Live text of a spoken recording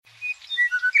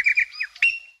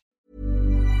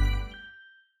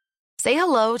Say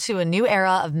hello to a new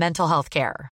era of mental health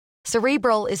care.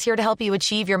 Cerebral is here to help you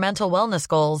achieve your mental wellness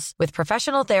goals with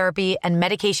professional therapy and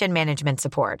medication management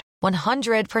support.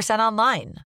 100%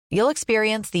 online. You'll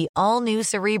experience the all-new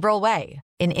Cerebral Way,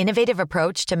 an innovative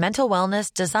approach to mental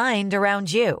wellness designed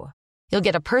around you. You'll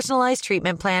get a personalized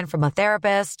treatment plan from a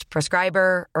therapist,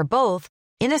 prescriber, or both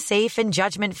in a safe and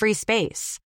judgment-free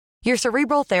space. Your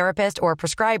Cerebral therapist or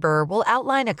prescriber will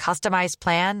outline a customized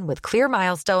plan with clear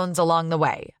milestones along the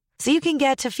way, so you can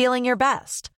get to feeling your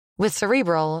best. With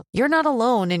Cerebral, you're not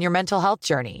alone in your mental health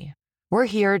journey. We're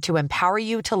here to empower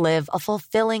you to live a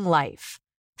fulfilling life.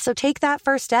 So take that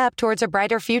first step towards a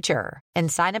brighter future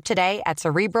and sign up today at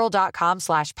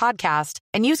Cerebral.com/podcast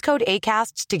and use code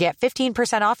ACAST to get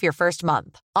 15% off your first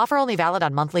month. Offer only valid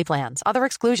on monthly plans. Other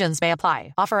exclusions may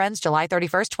apply. Offer ends July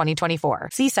 31st, 2024.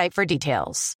 See site for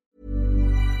details.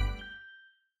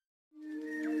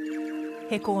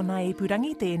 He kōna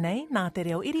ipurangi tēnei nā te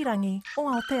reo irirangi o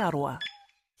Aotearoa.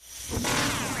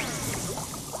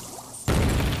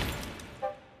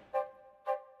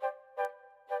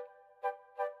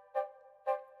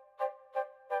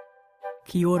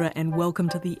 Kia ora and welcome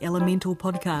to the Elemental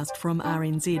Podcast from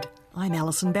RNZ. I'm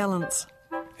Alison Ballance.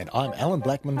 And I'm Alan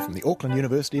Blackman from the Auckland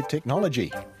University of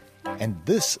Technology. And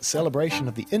this celebration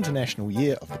of the International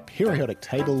Year of the Periodic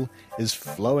Table is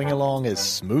flowing along as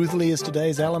smoothly as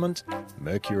today's element,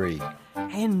 Mercury.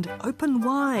 And open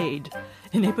wide.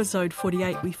 In episode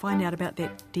 48, we find out about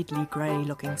that deadly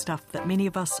grey-looking stuff that many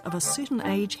of us of a certain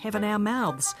age have in our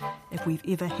mouths, if we've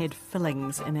ever had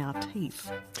fillings in our teeth.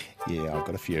 Yeah, I've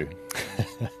got a few.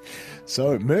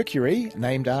 So, Mercury,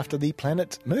 named after the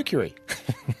planet Mercury.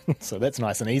 So that's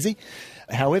nice and easy.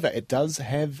 However, it does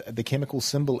have the chemical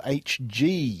symbol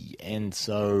Hg, and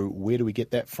so where do we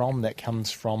get that from? That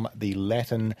comes from the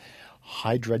Latin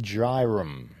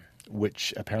hydrargyrum,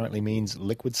 which apparently means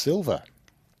liquid silver.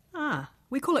 Ah,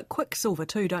 we call it quicksilver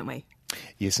too, don't we?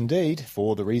 Yes, indeed,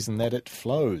 for the reason that it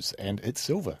flows, and it's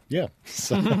silver, yeah.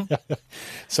 So,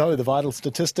 so the vital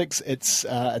statistics, its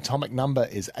atomic number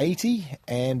is 80,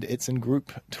 and it's in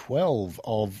group 12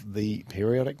 of the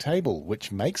periodic table,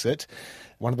 which makes it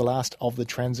one of the last of the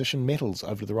transition metals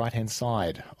over to the right-hand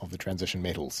side of the transition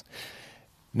metals.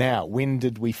 Now, when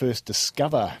did we first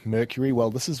discover Mercury?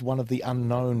 Well, this is one of the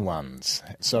unknown ones.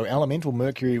 So elemental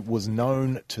mercury was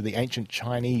known to the ancient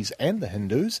Chinese and the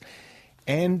Hindus,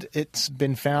 and it's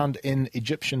been found in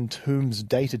Egyptian tombs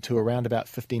dated to around about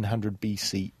 1500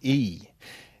 BCE.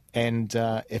 And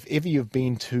if ever you've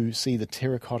been to see the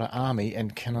Terracotta Army,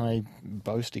 and can I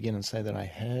boast again and say that I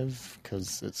have,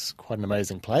 because it's quite an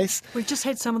amazing place. We've just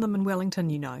had some of them in Wellington,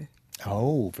 you know.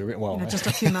 Oh, very well. Just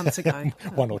a few months ago.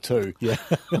 One or two, yeah.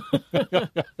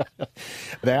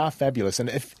 They are fabulous. And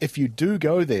if you do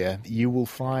go there, you will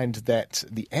find that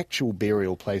the actual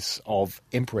burial place of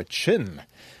Emperor Qin,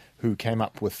 who came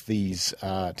up with these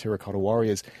terracotta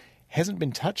warriors, hasn't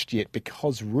been touched yet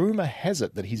because rumour has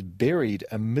it that he's buried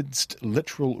amidst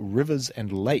literal rivers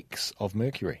and lakes of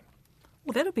mercury.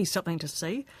 Well, that'd be something to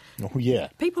see. Oh, yeah.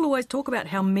 People always talk about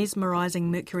how mesmerising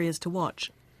mercury is to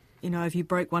watch. You know, if you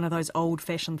broke one of those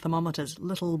old-fashioned thermometers,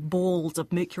 little balls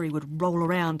of mercury would roll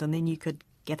around and then you could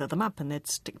gather them up and they'd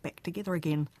stick back together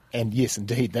again. And yes,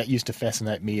 indeed, that used to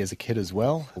fascinate me as a kid as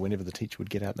well, whenever the teacher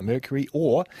would get out the mercury,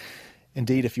 or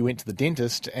indeed, if you went to the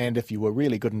dentist and if you were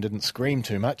really good and didn't scream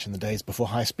too much in the days before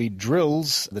high-speed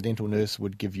drills, the dental nurse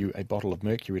would give you a bottle of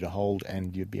mercury to hold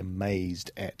and you'd be amazed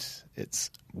at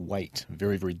its weight.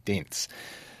 Very, very dense.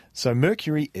 So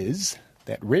mercury is,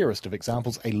 that rarest of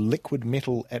examples, a liquid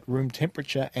metal at room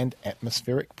temperature and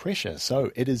atmospheric pressure.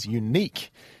 So it is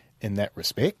unique in that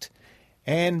respect.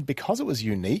 And because it was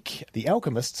unique, the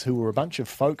alchemists, who were a bunch of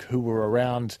folk who were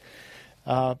around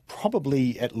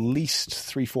probably at least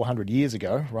 300-400 years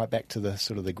ago, right back to the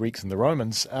sort of the Greeks and the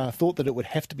Romans, thought that it would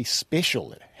have to be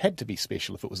special. It had to be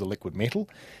special if it was a liquid metal.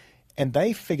 And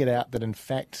they figured out that, in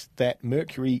fact, that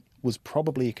mercury was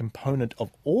probably a component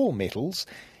of all metals,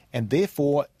 and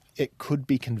therefore it could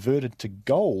be converted to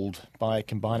gold by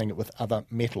combining it with other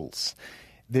metals.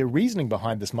 Their reasoning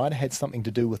behind this might have had something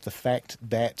to do with the fact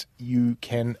that you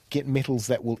can get metals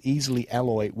that will easily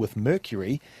alloy with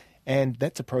mercury, and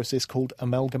that's a process called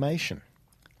amalgamation.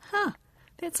 Huh.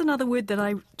 That's another word that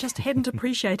I just hadn't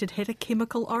appreciated had a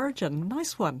chemical origin.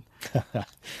 Nice one.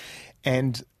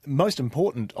 And most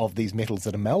important of these metals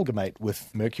that amalgamate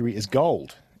with mercury is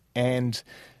gold. And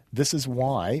this is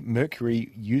why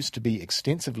mercury used to be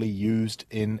extensively used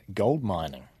in gold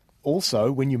mining.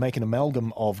 Also, when you make an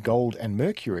amalgam of gold and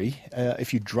mercury,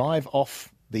 if you drive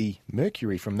off the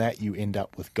mercury from that, you end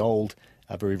up with gold,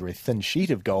 a very, very thin sheet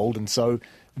of gold. And so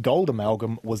gold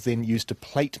amalgam was then used to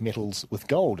plate metals with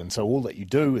gold. And so all that you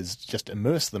do is just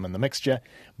immerse them in the mixture,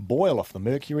 boil off the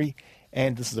mercury,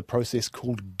 and this is a process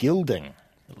called gilding,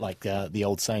 like the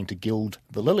old saying, to gild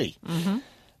the lily. Mm-hmm.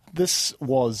 This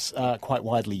was quite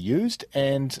widely used,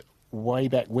 and way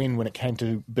back when it came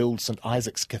to build St.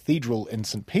 Isaac's Cathedral in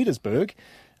St. Petersburg,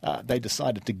 they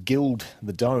decided to gild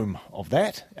the dome of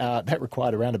that. That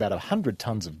required around about 100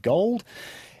 tonnes of gold,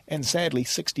 and sadly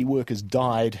 60 workers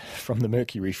died from the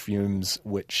mercury fumes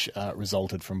which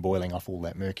resulted from boiling off all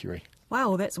that mercury.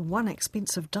 Wow, that's one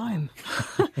expensive dome.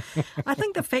 I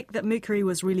think the fact that mercury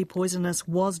was really poisonous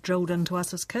was drilled into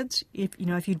us as kids. If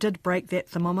you did break that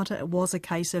thermometer, it was a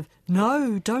case of,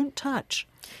 no, don't touch.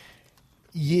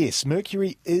 Yes,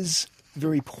 mercury is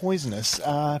very poisonous,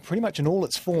 pretty much in all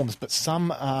its forms, but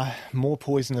some are more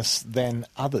poisonous than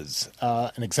others.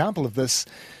 An example of this,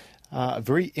 a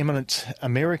very eminent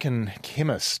American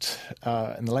chemist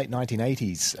in the late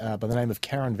 1980s by the name of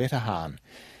Karen Vetterhahn.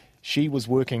 She was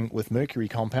working with mercury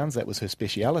compounds. That was her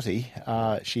speciality.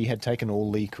 She had taken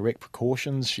all the correct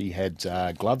precautions. She had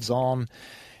gloves on,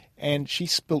 and she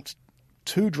spilt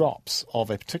 2 drops of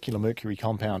a particular mercury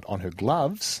compound on her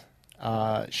gloves.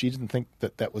 She didn't think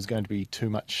that was going to be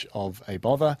too much of a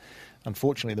bother.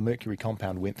 Unfortunately, the mercury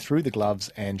compound went through the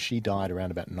gloves, and she died around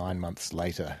about 9 months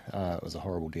later. It was a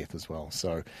horrible death as well.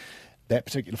 So that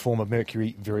particular form of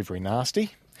mercury, very, very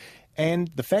nasty.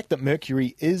 And the fact that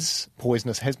mercury is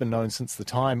poisonous has been known since the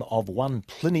time of one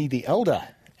Pliny the Elder,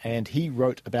 and he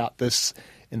wrote about this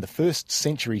in the 1st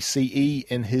century CE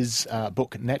in his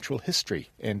book Natural History,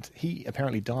 and he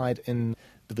apparently died in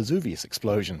the Vesuvius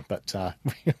explosion, but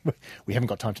we haven't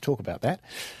got time to talk about that.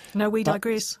 No, we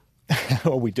digress.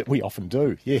 Well, we often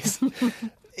do, yes.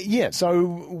 Yeah,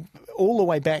 so all the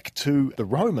way back to the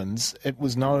Romans, it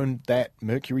was known that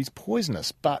mercury's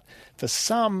poisonous, but for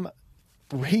some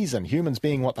reason, humans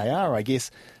being what they are, I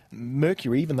guess,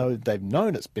 mercury, even though they've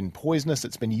known it's been poisonous,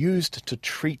 it's been used to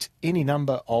treat any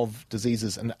number of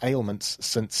diseases and ailments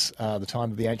since the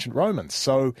time of the ancient Romans.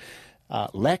 So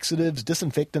laxatives,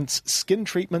 disinfectants, skin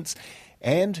treatments,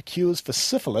 and cures for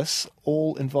syphilis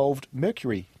all involved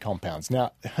mercury compounds.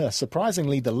 Now,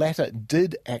 surprisingly, the latter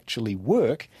did actually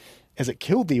work, as it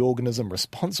killed the organism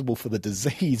responsible for the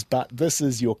disease, but this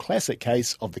is your classic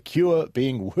case of the cure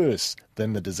being worse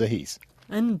than the disease.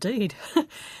 Indeed.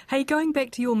 Hey, going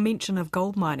back to your mention of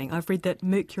gold mining, I've read that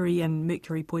mercury and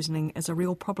mercury poisoning is a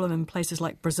real problem in places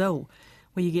like Brazil,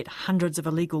 where you get hundreds of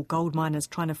illegal gold miners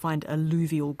trying to find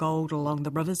alluvial gold along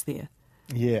the rivers there.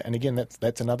 Yeah, and again,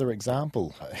 that's another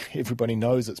example. Everybody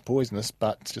knows it's poisonous,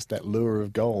 but it's just that lure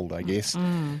of gold, I guess.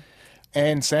 Mm.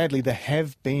 And sadly, there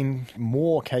have been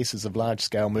more cases of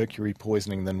large-scale mercury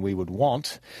poisoning than we would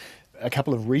want. A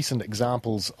couple of recent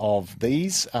examples of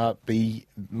these. The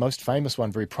most famous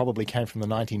one very probably came from the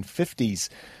 1950s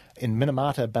in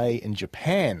Minamata Bay in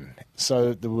Japan.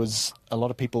 So there was a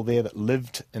lot of people there that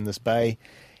lived in this bay,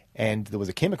 and there was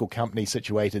a chemical company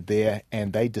situated there,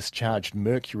 and they discharged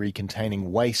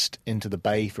mercury-containing waste into the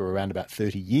bay for around about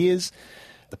 30 years.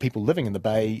 The people living in the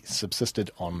bay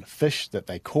subsisted on fish that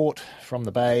they caught from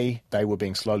the bay. They were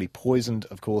being slowly poisoned,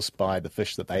 of course, by the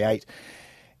fish that they ate.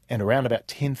 And around about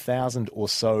 10,000 or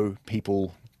so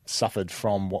people suffered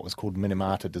from what was called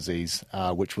Minamata disease,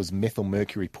 which was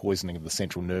methylmercury poisoning of the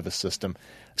central nervous system.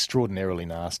 Extraordinarily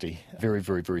nasty. Very,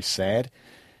 very, very sad.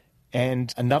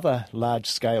 And another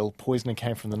large-scale poisoning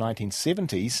came from the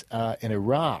 1970s in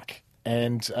Iraq.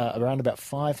 And around about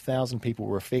 5,000 people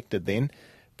were affected then,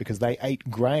 because they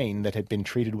ate grain that had been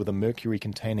treated with a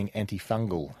mercury-containing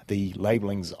antifungal. The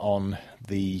labellings on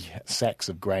the sacks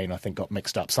of grain, I think, got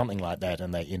mixed up, something like that,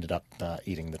 and they ended up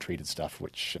eating the treated stuff,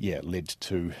 which, led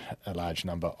to a large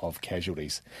number of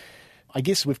casualties. I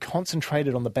guess we've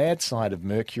concentrated on the bad side of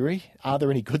mercury. Are there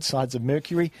any good sides of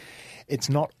mercury? It's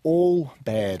not all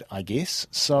bad, I guess.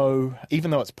 So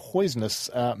even though it's poisonous,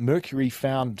 mercury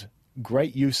found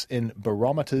great use in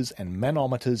barometers and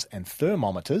manometers and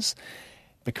thermometers.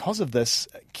 Because of this,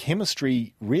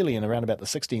 chemistry really in around about the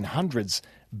 1600s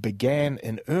began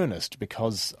in earnest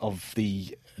because of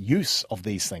the use of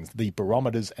these things, the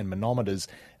barometers and manometers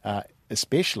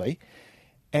especially.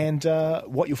 And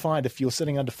what you'll find if you're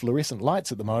sitting under fluorescent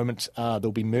lights at the moment,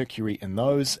 there'll be mercury in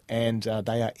those, and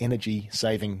they are energy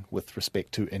saving with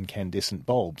respect to incandescent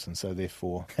bulbs. And so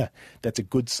therefore, that's a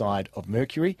good side of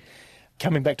mercury.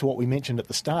 Coming back to what we mentioned at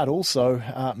the start also,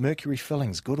 mercury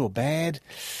fillings, good or bad?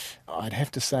 I'd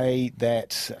have to say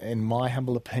that, in my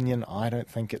humble opinion, I don't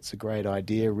think it's a great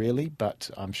idea really, but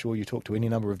I'm sure you talk to any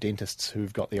number of dentists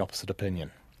who've got the opposite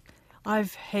opinion.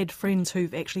 I've had friends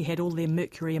who've actually had all their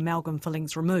mercury amalgam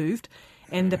fillings removed,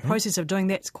 and the process of doing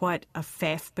that's quite a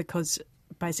faff because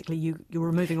basically you're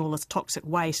removing all this toxic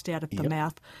waste out of the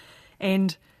mouth.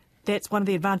 And that's one of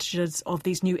the advantages of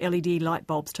these new LED light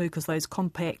bulbs too, because those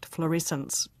compact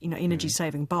fluorescents,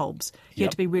 energy-saving bulbs, you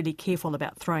had to be really careful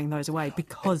about throwing those away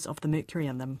because of the mercury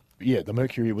in them. Yeah, the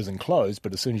mercury was enclosed,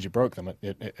 but as soon as you broke them,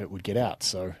 it would get out.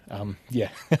 So,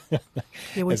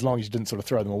 as long as you didn't sort of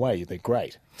throw them away, they're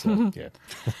great. So,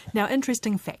 Now,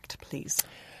 interesting fact, please.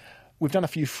 We've done a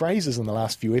few phrases in the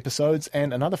last few episodes,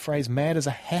 and another phrase, mad as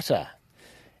a hatter.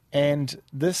 And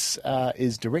this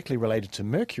is directly related to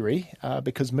mercury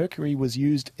because mercury was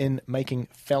used in making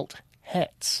felt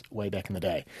hats way back in the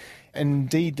day.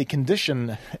 Indeed, the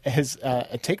condition has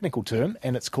a technical term,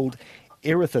 and it's called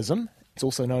erethism. It's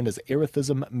also known as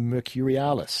erethism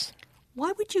mercurialis.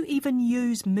 Why would you even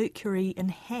use mercury in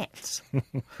hats?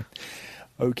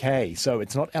 Okay, so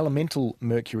it's not elemental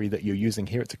mercury that you're using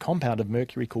here. It's a compound of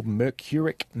mercury called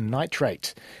mercuric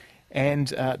nitrate. And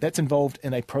that's involved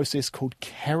in a process called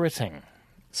carroting.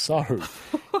 So,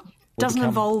 Doesn't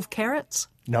involve carrots?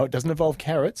 No, it doesn't involve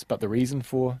carrots, but the reason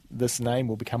for this name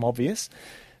will become obvious.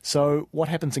 So what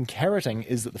happens in carroting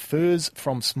is that the furs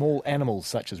from small animals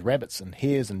such as rabbits and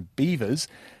hares and beavers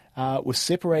were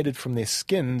separated from their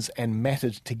skins and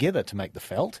matted together to make the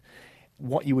felt.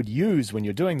 What you would use when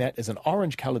you're doing that is an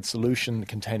orange-coloured solution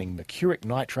containing mercuric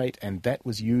nitrate, and that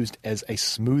was used as a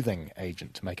smoothing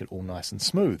agent to make it all nice and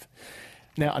smooth.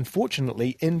 Now,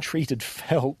 unfortunately, in treated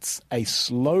felts, a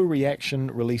slow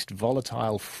reaction released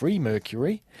volatile free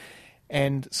mercury,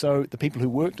 and so the people who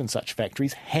worked in such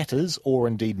factories, hatters or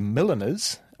indeed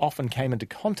milliners, often came into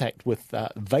contact with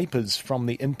vapours from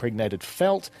the impregnated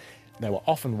felt. They were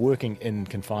often working in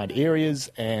confined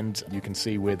areas, and you can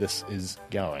see where this is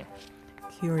going.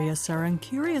 Curiouser and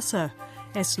curiouser,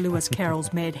 as Lewis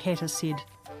Carroll's Mad Hatter said.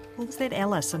 Or was that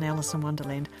Alice in Alice in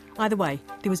Wonderland? Either way,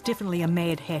 there was definitely a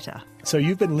Mad Hatter. So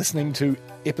you've been listening to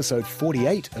episode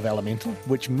 48 of Elemental,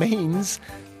 which means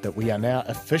that we are now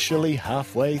officially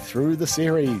halfway through the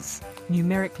series.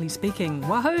 Numerically speaking,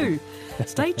 wahoo!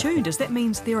 Stay tuned, as that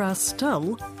means there are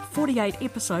still 48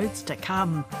 episodes to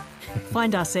come.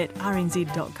 Find us at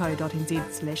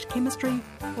rnz.co.nz/chemistry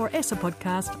or as a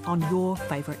podcast on your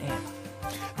favourite app.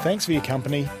 Thanks for your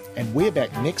company, and we're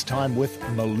back next time with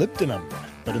molybdenum.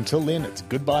 But until then, it's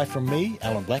goodbye from me,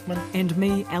 Alan Blackman. And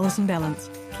me, Alison Ballance.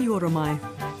 Kia ora mai.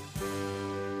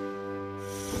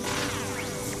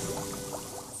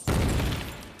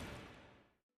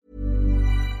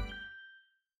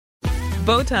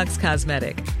 Botox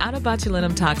Cosmetic, out of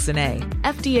botulinum toxin A,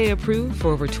 FDA approved for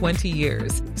over 20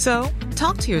 years. So,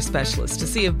 talk to your specialist to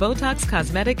see if Botox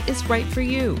Cosmetic is right for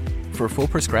you. For full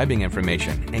prescribing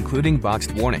information, including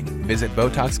boxed warning, visit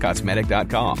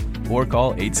BotoxCosmetic.com or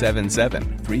call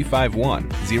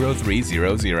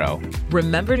 877-351-0300.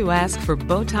 Remember to ask for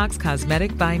Botox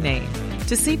Cosmetic by name.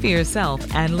 To see for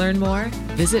yourself and learn more,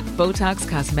 visit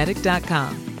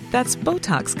BotoxCosmetic.com. That's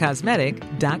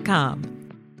BotoxCosmetic.com.